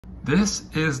This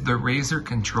is the Razer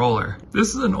controller.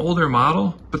 This is an older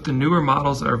model, but the newer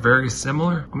models are very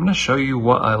similar. I'm gonna show you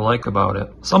what I like about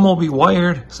it. Some will be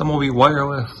wired, some will be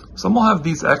wireless. Some will have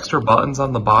these extra buttons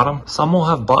on the bottom. Some will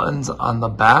have buttons on the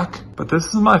back. But this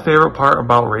is my favorite part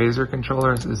about Razer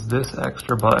controllers is this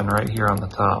extra button right here on the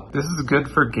top. This is good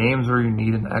for games where you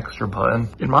need an extra button.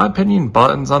 In my opinion,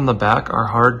 buttons on the back are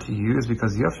hard to use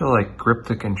because you have to like grip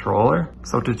the controller.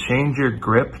 So to change your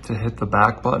grip to hit the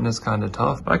back button is kind of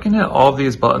tough. But I can hit all of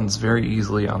these buttons very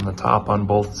easily on the top on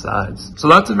both sides. So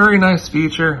that's a very nice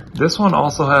feature. This one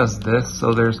also has this,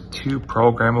 so there's 2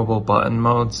 programmable button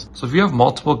modes. So if you have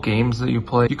multiple games that you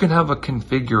play, you can have a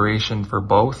configuration for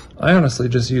both. I honestly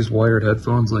just use wired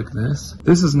headphones like this.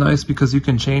 This is nice because you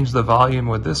can change the volume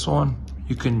with this one.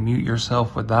 You can mute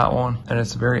yourself with that one, and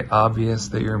it's very obvious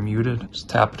that you're muted. Just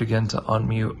tap it again to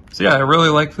unmute. So yeah, I really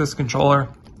like this controller.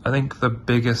 I think the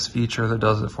biggest feature that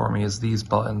does it for me is these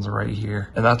buttons right here.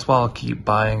 And that's why I'll keep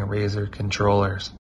buying Razer controllers.